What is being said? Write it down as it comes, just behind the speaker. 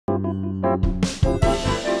Greetings,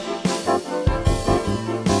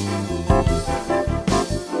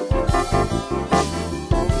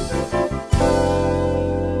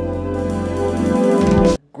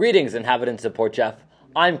 inhabitants of Port Jeff.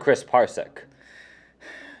 I'm Chris Parsek.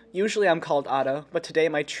 Usually I'm called Otto, but today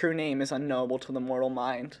my true name is unknowable to the mortal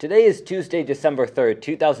mind. Today is Tuesday, December 3rd,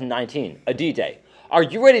 2019, a D-Day. Are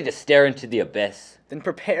you ready to stare into the abyss? Then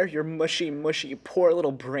prepare your mushy, poor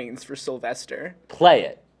little brains for Sylvester. Play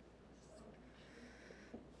it.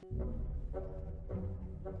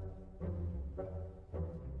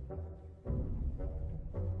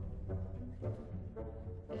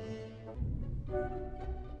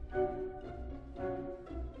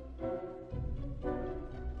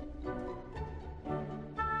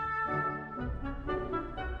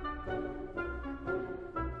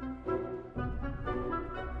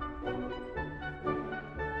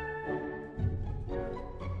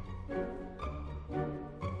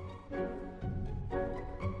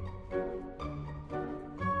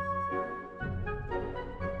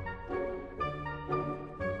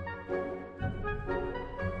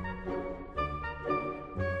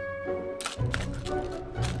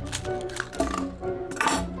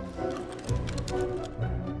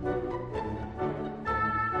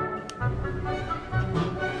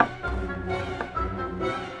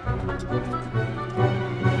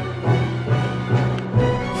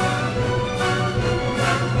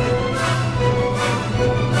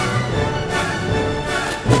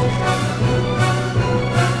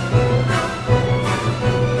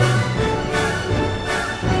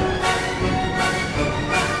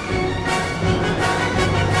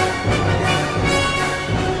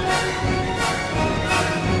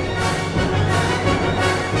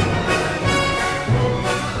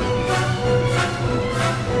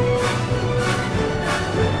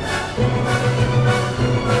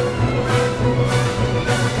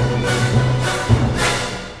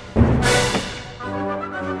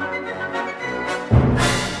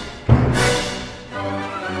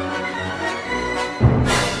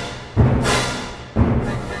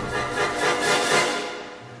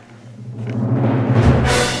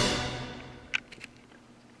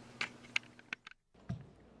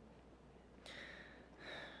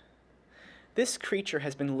 This creature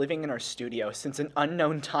has been living in our studio since an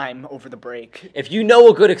unknown time over the break. If you know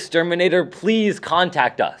a good exterminator, please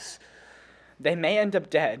contact us. They may end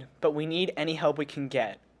up dead, but we need any help we can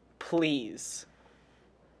get. Please.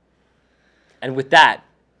 And with that,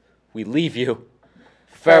 we leave you.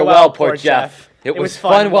 Farewell, Port Jeff. It was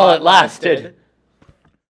fun while it lasted.